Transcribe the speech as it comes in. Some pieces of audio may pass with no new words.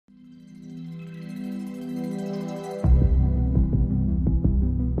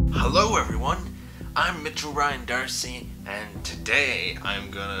Hello everyone, I'm Mitchell Ryan Darcy, and today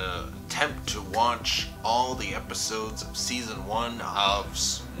I'm gonna attempt to watch all the episodes of Season 1 of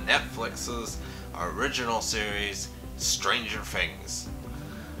Netflix's original series, Stranger Things.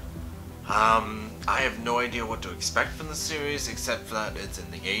 I have no idea what to expect from the series, except for that it's in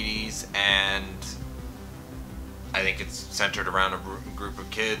the 80s, and I think it's centered around a group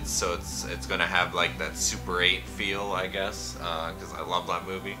of kids, so it's gonna have like that Super 8 feel, I guess, because I love that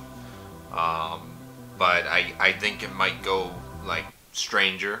movie. But I think it might go like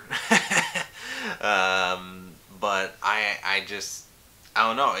Stranger. But I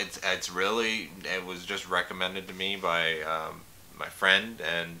don't know. It was just recommended to me by my friend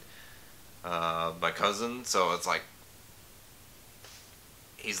and my cousin, so it's like,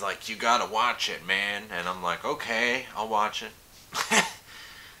 he's like, you gotta watch it, man. And I'm like, okay, I'll watch it.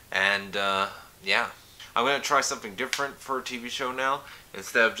 And, yeah. I'm gonna try something different for a TV show now.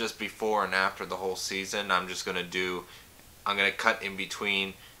 Instead of just before and after the whole season, I'm gonna cut in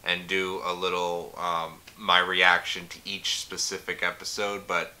between and do a little, my reaction to each specific episode,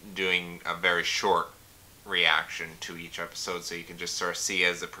 but doing a very short reaction to each episode, so you can just sort of see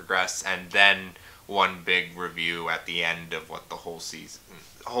as it progresses, and then one big review at the end of what the whole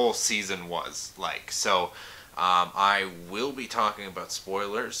season was like. So I will be talking about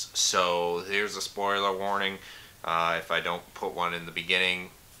spoilers, so here's a spoiler warning. If I don't put one in the beginning,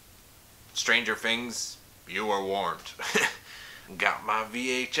 Stranger Things, you are warned. Got my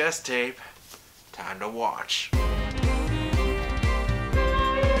VHS tape, time to watch.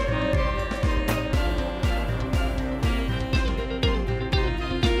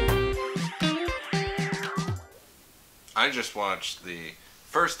 I just watched the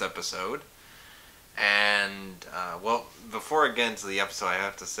first episode, and well, before I get into the episode, I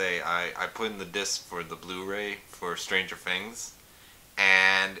have to say I put in the disc for the Blu-ray for Stranger Things,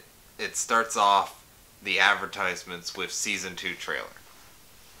 and it starts off the advertisements with Season 2 trailer.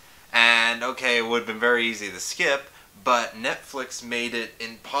 And okay, it would have been very easy to skip, but Netflix made it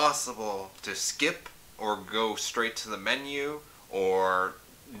impossible to skip or go straight to the menu or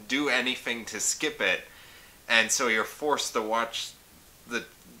do anything to skip it. And so you're forced to watch the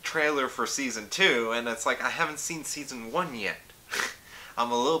trailer for Season 2, and it's like, I haven't seen Season 1 yet.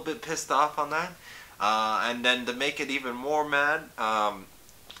 I'm a little bit pissed off on that. And then to make it even more mad,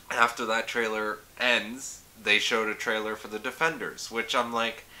 after that trailer ends, they showed a trailer for The Defenders, which I'm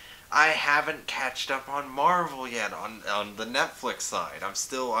like, I haven't catched up on Marvel yet on the Netflix side.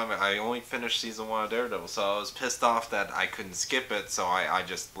 I only finished Season 1 of Daredevil, so I was pissed off that I couldn't skip it, so I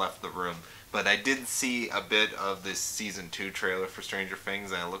just left the room. But I did see a bit of this Season 2 trailer for Stranger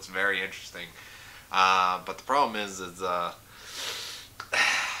Things, and it looks very interesting. But the problem is I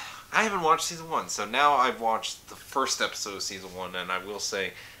haven't watched Season 1, so now I've watched the first episode of Season 1, and I will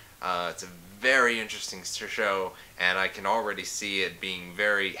say it's a very interesting show, and I can already see it being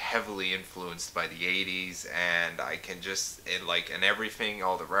very heavily influenced by the 80s, and I can just, and everything,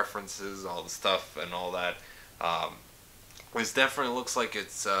 all the references, all the stuff, and all that, it definitely looks like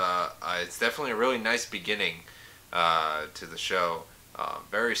it's definitely a really nice beginning to the show.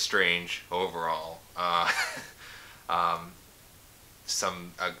 Very strange overall.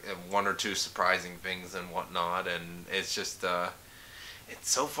 Some one or two surprising things and whatnot, and it's just it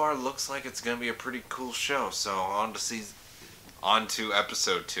so far looks like it's gonna be a pretty cool show. So on to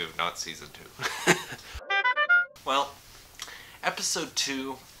episode 2, not Season 2. Well, episode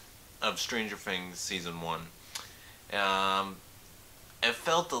 2 of Stranger Things Season 1. It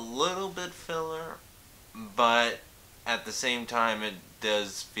felt a little bit filler, but at the same time it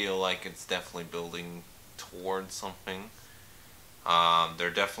does feel like it's definitely building towards something. They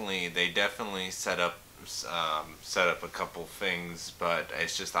definitely set up a couple things, but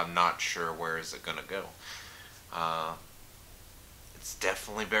it's just, I'm not sure where is it gonna go. It's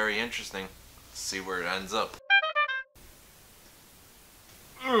definitely very interesting. Let's see where it ends up.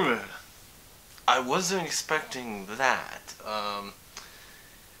 I wasn't expecting that.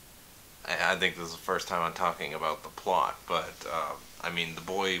 I think this is the first time I'm talking about the plot, but I mean, the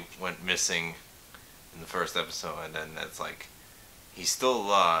boy went missing in the first episode, and then it's like, he's still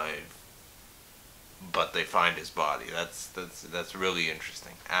alive, but they find his body. That's really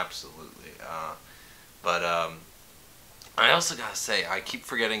interesting. Absolutely. But I also gotta say, I keep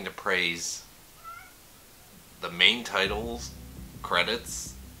forgetting to praise the main titles,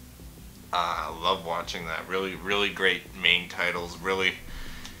 credits. I love watching that. Really, really great main titles. Really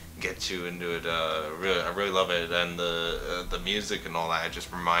get you into it. I really love it, and the music and all that. It just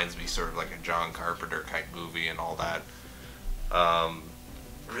reminds me sort of like a John Carpenter type movie and all that.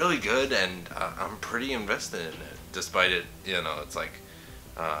 Really good, and I'm pretty invested in it, despite it, it's like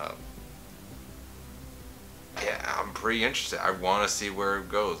Uh, yeah, I'm pretty interested. I want to see where it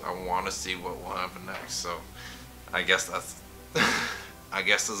goes. I want to see what will happen next. So I guess that's. I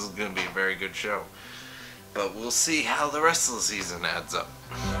guess this is going to be a very good show. But we'll see how the rest of the season adds up.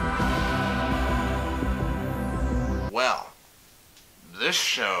 Well, this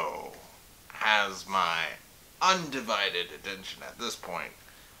show has my undivided attention at this point.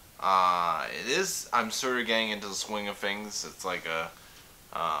 It is. I'm sort of getting into the swing of things. It's like a.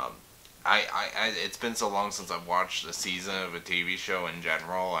 It's been so long since I've watched a season of a TV show in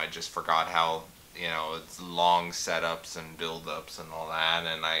general. I just forgot how, it's long setups and build-ups and all that.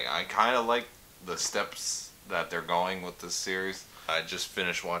 And I kind of like the steps that they're going with this series. I just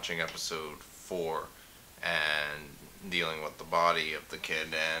finished watching episode 4 and dealing with the body of the kid.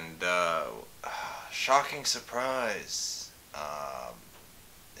 And, shocking surprise.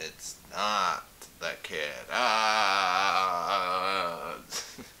 It's not that kid.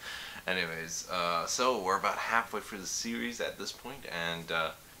 Anyways, so we're about halfway through the series at this point, and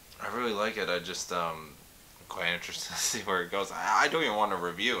I really like it. I just I'm quite interested to see where it goes. I don't even want to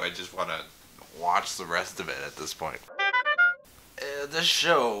review. I just want to watch the rest of it at this point. This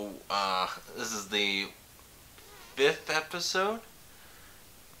show, this is the 5th episode,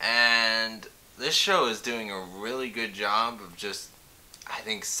 and this show is doing a really good job of just, I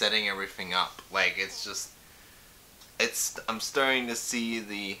think, setting everything up. Like, I'm starting to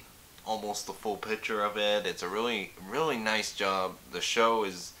see almost the full picture of it. It's a really, really nice job. The show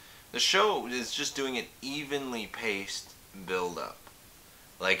is just doing an evenly paced build up.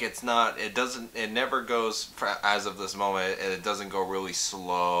 Like, it never goes, as of this moment, it doesn't go really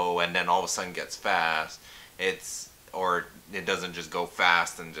slow and then all of a sudden gets fast. Or it doesn't just go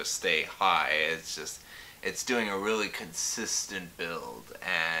fast and just stay high. It's doing a really consistent build,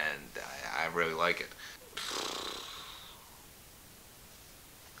 and I really like it.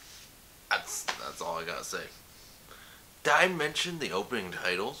 That's all I gotta say. Did I mention the opening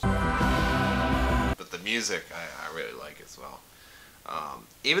titles? But the music, I really like as well.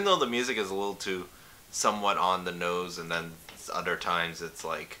 Even though the music is a little too somewhat on the nose, and then other times it's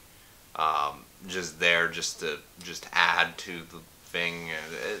like just there just to add to the thing, and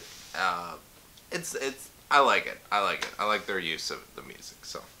I like it. I like their use of the music.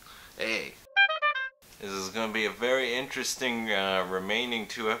 So, hey, this is going to be a very interesting remaining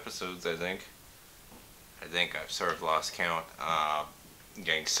 2 episodes. I think I've sort of lost count.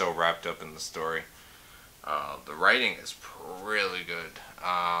 Getting so wrapped up in the story. The writing is really good.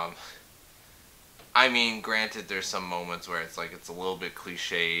 I mean, granted, there's some moments where it's a little bit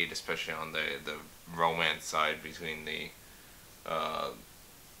cliched, especially on the romance side between the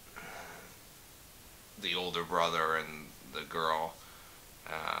older brother and the girl,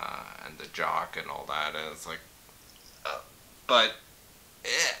 and the jock and all that, and it's but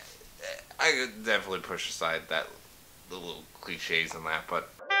I could definitely push aside the little cliches and that, but.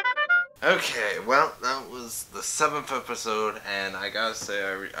 Okay, well, that was the 7th episode, and I gotta say,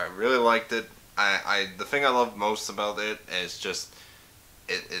 I really liked it. The thing I love most about it is just,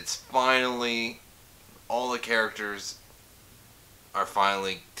 it's finally, all the characters are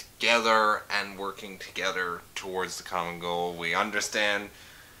finally together and working together towards the common goal. We understand,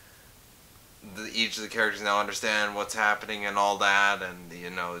 each of the characters now understand what's happening and all that, and,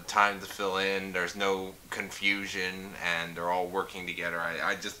 time to fill in, there's no confusion, and they're all working together.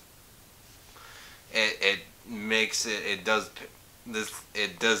 It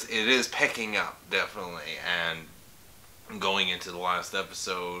is picking up, definitely, and going into the last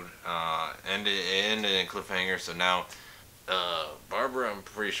episode, ended in cliffhanger, so now, Barbara, I'm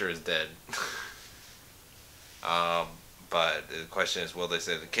pretty sure, is dead. But the question is, will they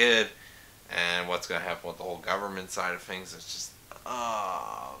save the kid, and what's going to happen with the whole government side of things? It's just,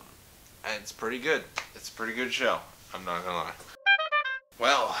 it's pretty good. It's a pretty good show, I'm not gonna lie.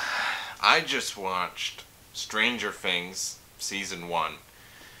 Well, I just watched Stranger Things Season 1.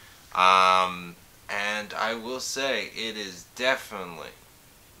 And I will say it is definitely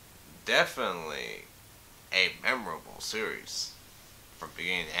a memorable series from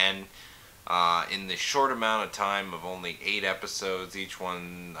beginning to end. In the short amount of time of only 8 episodes, each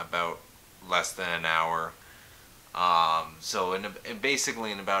one about less than an hour. So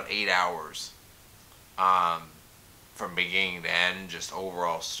basically in about 8 hours, from beginning to end, just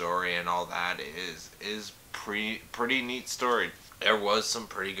overall story and all that is pretty neat story. There was some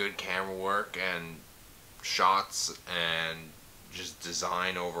pretty good camera work and shots and just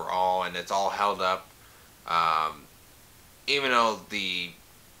design overall, and it's all held up. Even though the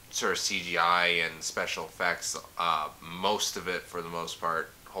sort of CGI and special effects, most of it for the most part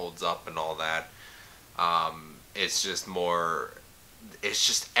holds up and all that. It's just more it's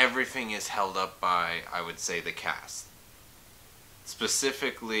just everything is held up by, I would say, the cast.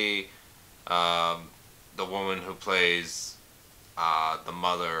 Specifically, the woman who plays the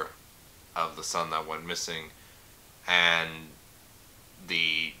mother of the son that went missing, and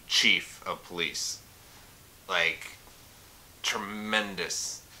the chief of police. Like,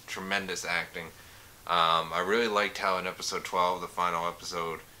 tremendous acting. I really liked how in episode 12, the final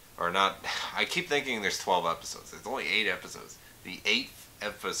episode, or not, I keep thinking there's 12 episodes. There's only 8 episodes. The 8th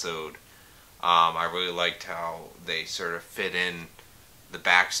episode, I really liked how they sort of fit in the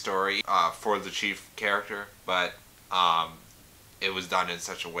backstory for the chief character, but it was done in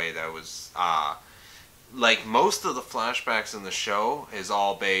such a way that it was like most of the flashbacks in the show is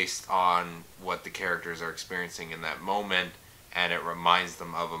all based on what the characters are experiencing in that moment, and it reminds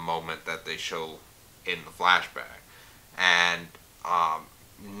them of a moment that they show in the flashback. And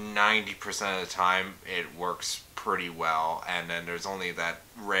 90% of the time it works pretty well, and then there's only that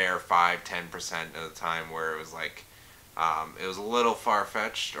rare 5-10% of the time where it was like it was a little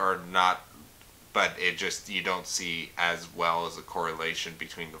far-fetched or not, but it just, you don't see as well as a correlation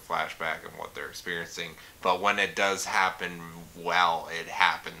between the flashback and what they're experiencing. But when it does happen well, it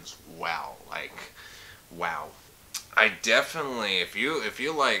happens well. Like, wow. I definitely, if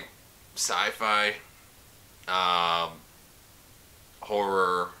you like sci-fi,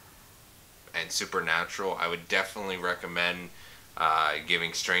 horror, and supernatural, I would definitely recommend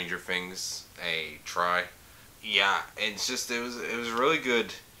giving Stranger Things a try. Yeah, it's just, it was really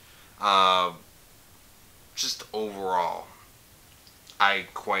good. Just overall, I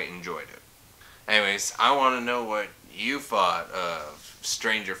quite enjoyed it. Anyways, I want to know what you thought of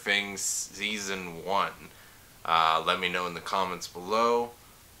Stranger Things Season 1. Let me know in the comments below.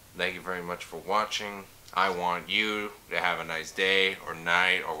 Thank you very much for watching. I want you to have a nice day or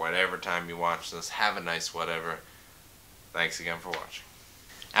night or whatever time you watch this. Have a nice whatever. Thanks again for watching.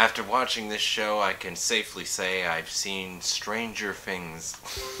 After watching this show, I can safely say I've seen Stranger Things.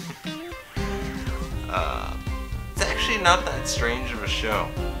 It's actually not that strange of a show,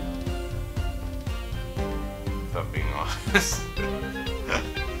 if I'm being honest.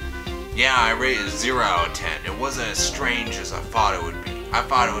 Yeah, I rate it 0 out of 10. It wasn't as strange as I thought it would be. I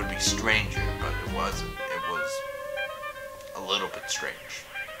thought it would be stranger, but it wasn't. It was a little bit strange.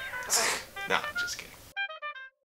 Nah, just kidding.